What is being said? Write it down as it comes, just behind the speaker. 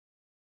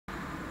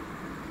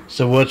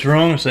So what's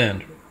wrong,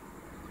 Sandra?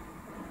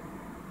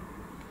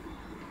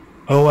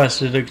 Oh, I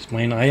should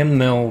explain. I am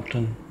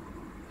Milton,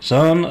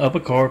 son of a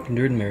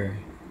carpenter and Mary.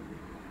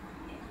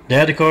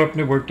 Daddy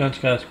carpenter worked on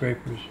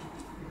skyscrapers.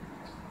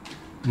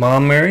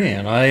 Mom Mary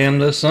Ann. I am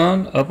the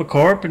son of a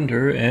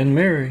carpenter and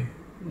Mary,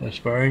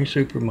 aspiring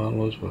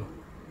supermodel as well.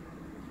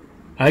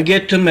 I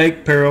get to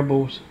make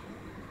parables,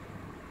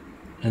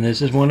 and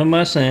this is one of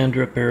my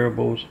Sandra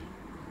parables.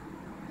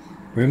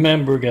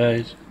 Remember,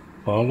 guys,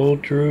 follow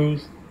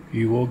truth,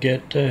 you will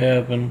get to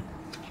heaven.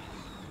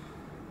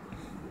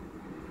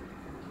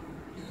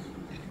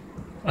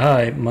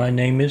 Hi, my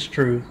name is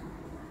Truth.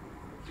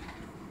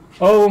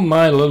 Oh,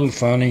 my little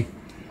funny.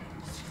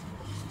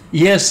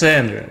 Yes,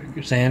 Sandra.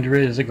 Sandra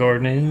is a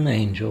guardian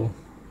angel.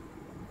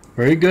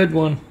 Very good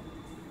one.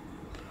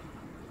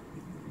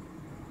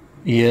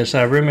 Yes,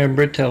 I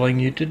remember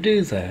telling you to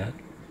do that.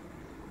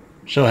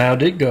 So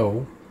how'd it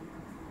go?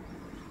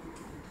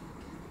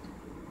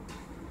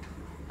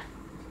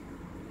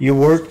 You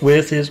worked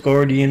with his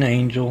guardian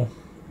angel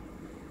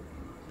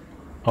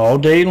all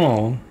day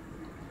long.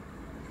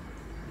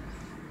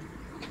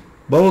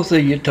 Both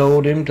of you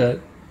told him that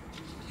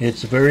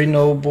it's very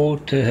noble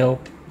to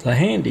help the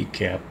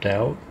handicapped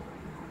out,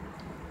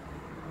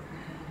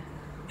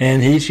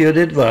 and he should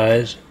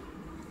advise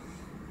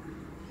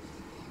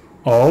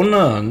all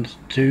nuns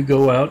to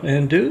go out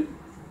and do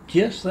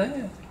just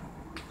that.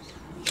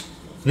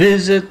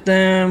 Visit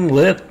them,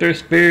 lift their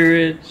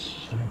spirits.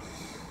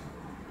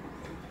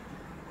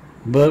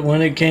 But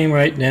when it came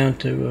right down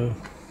to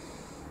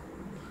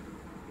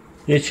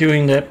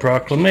issuing that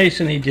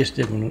proclamation, he just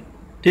didn't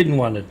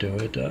want to do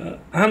it.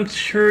 I'm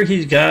sure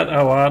he's got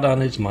a lot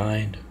on his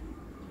mind.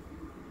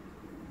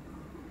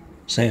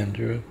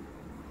 Sandra,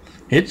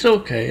 it's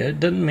okay.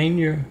 It doesn't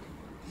mean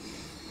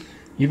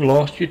you've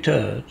lost your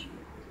touch.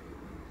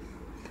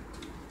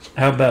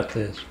 How about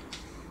this?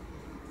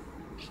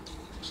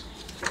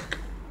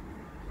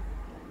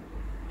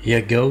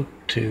 You go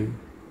to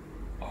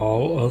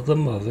all of the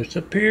Mother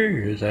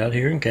Superiors out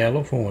here in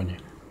California.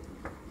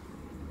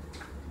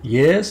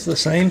 Yes, the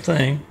same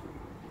thing.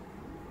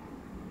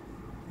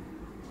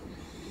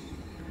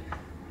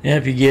 And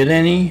if you get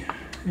any,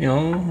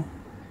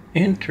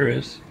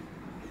 interest,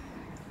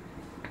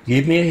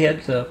 give me a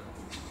heads up.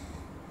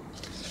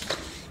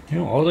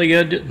 All they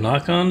got to do,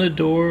 knock on the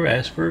door,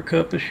 ask for a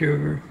cup of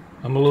sugar.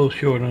 I'm a little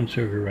short on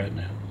sugar right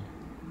now.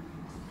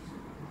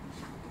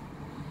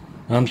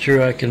 I'm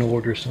sure I can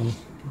order some.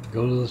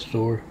 Go to the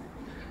store.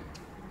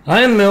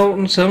 I am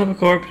Milton, son of a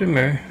carpenter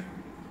Mary.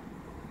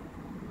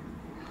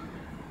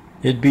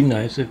 It'd be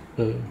nice if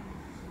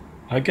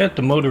I got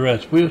the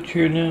motorized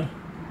wheelchair now.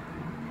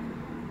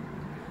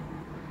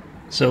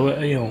 So,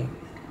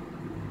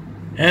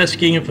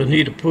 asking if I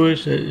need a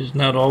push is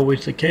not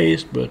always the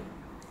case, but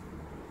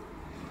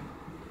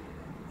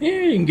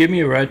yeah, you can give me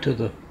a ride to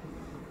the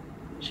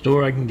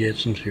store. I can get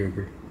some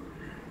sugar.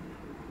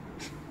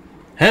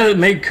 Haven't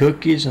made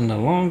cookies in the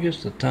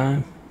longest of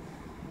time.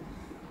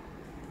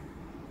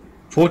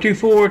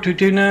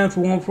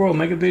 424-229-4140.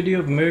 Make a video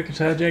of America's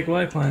Hijacked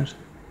Lifelines.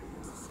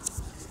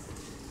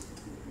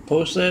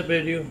 Post that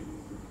video.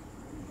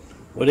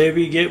 Whatever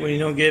you get when you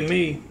don't get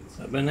me.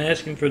 I've been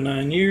asking for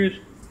 9 years.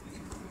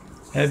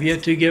 Have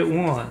yet to get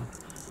one.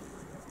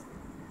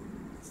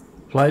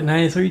 Flight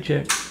 93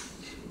 check.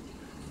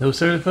 No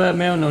certified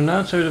mail, no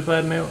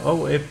non-certified mail.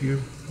 Oh, if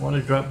you want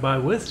to drop by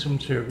with some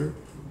sugar.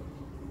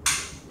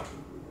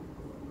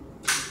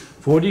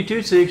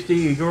 4260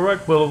 Eagle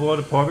Rock Boulevard,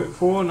 Apartment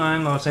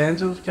 409, Los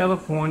Angeles,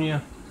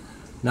 California,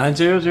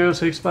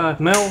 90065.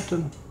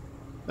 Melton.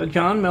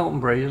 John Melton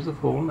Bray is the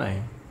full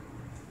name.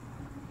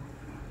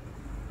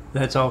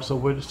 That's also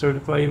where to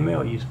certify your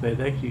mail. Use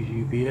FedEx,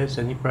 use UPS,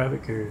 any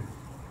private carrier.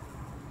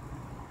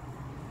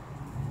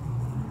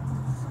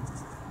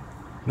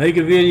 Make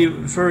a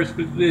video first,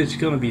 but it's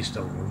going to be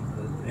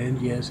stolen.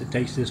 And yes, it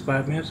takes just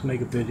 5 minutes to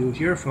make a video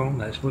with your phone.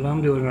 That's what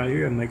I'm doing right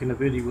here. I'm making a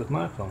video with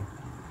my phone.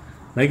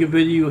 Make a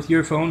video with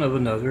your phone of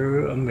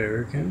another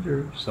American's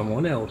or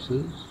someone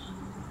else's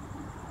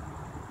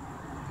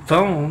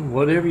phone.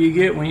 Whatever you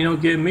get when you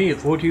don't get me at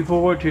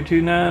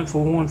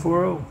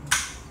 424-229-4140.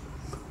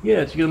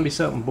 Yeah, it's going to be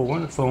something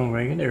boring. The phone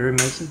ringing, error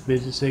message,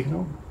 busy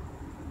signal.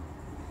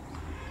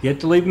 You have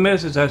to leave a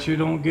message, I sure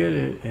don't get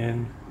it.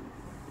 And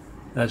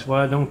that's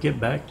why I don't get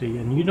back to you.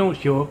 And you don't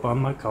show up on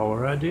my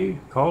caller ID.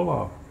 Call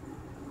off.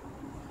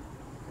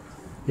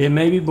 It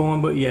may be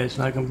boring, but yeah, it's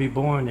not going to be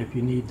boring if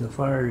you need the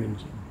fire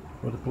engine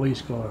or the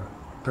police car,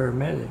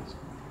 paramedics.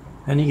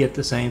 And you get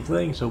the same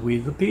thing. So we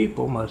the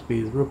people must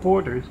be the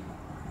reporters.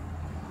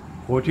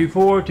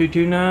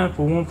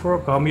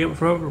 424-229-4140. Call me up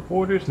front.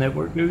 Reporters,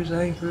 network news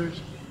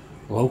anchors,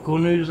 local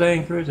news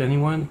anchors,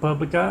 anyone in the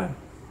public eye.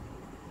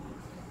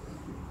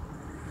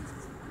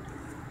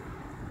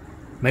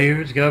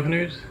 Mayors,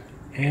 governors,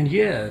 and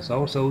yes,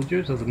 all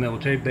soldiers of the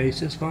military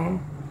bases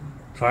phone,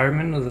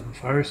 firemen of the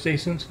fire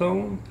station's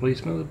phone,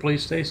 policemen of the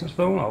police station's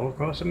phone all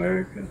across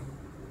America,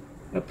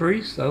 a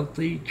priest of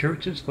the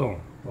church's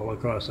phone all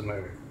across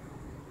America.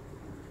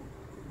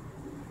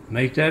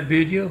 Make that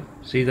video.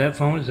 See, that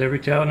phone is every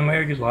child in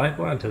America's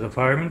lifeline to the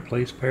firemen,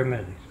 police,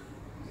 paramedics.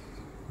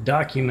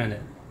 Document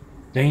it.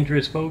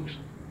 Dangerous, folks.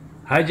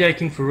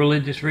 Hijacking for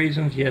religious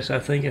reasons, yes, I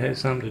think it has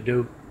something to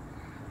do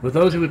with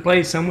those who would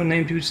place someone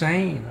named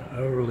Hussein,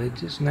 a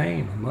religious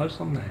name, a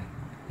Muslim name.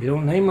 You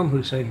don't name them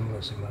Hussein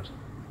unless they're Muslim.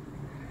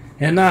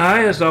 And the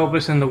highest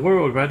office in the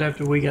world, right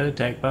after we got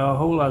attacked by a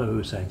whole lot of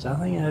Husseins. I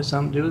think it has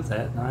something to do with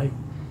that. And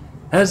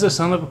as the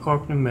son of a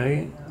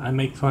carpenter, I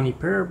make funny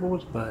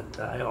parables, but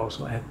I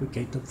also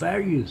advocate the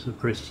values of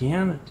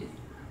Christianity,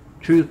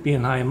 truth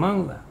being high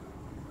among them.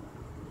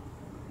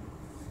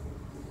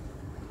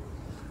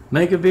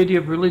 Make a video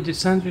of religious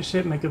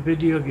censorship, make a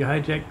video of your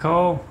hijacked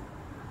call,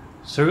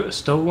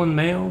 stolen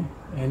mail,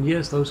 and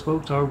yes, those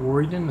folks are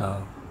worried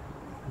enough.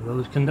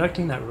 Those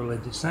conducting that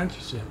religious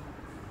censorship,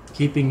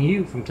 keeping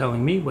you from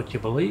telling me what you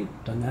believe.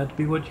 Doesn't have to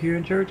be what you hear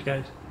in church,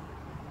 guys.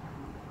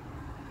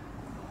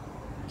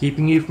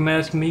 Keeping you from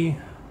asking me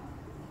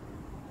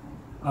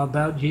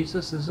about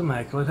Jesus'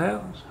 immaculate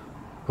house.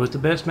 What the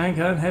best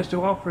mankind has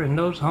to offer in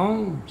those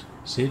homes,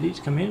 cities,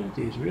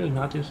 communities, really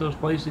not just those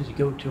places you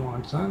go to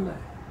on Sunday.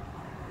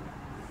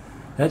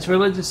 That's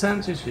religious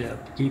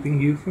censorship,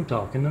 keeping you from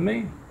talking to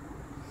me.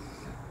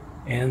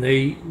 And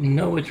they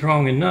know it's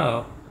wrong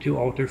enough to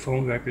alter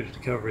phone records to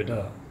cover it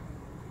up.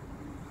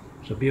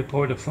 So be a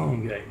part of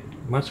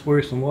PhoneGate. Much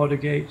worse than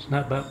Watergate. It's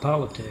not about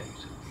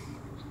politics.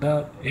 It's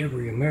about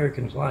every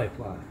American's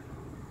lifeline.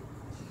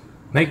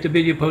 Make the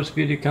video, post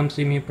the video, come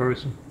see me in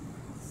person.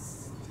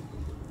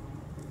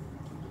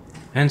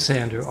 And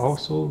Sandra,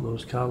 also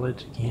those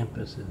college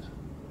campuses.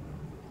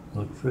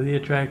 Look for the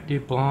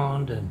attractive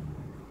blonde and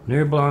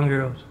near blonde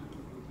girls.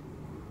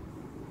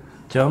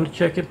 Tell them to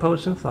check it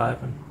post in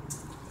 5 and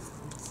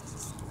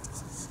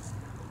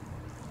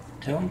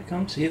tell them to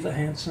come see the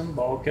handsome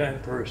bald guy in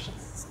person.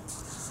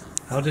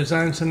 I'll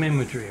design some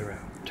imagery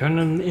around. Turn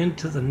them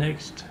into the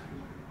next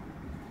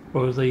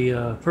or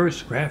the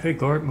first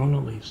graphic art Mona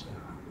Lisa.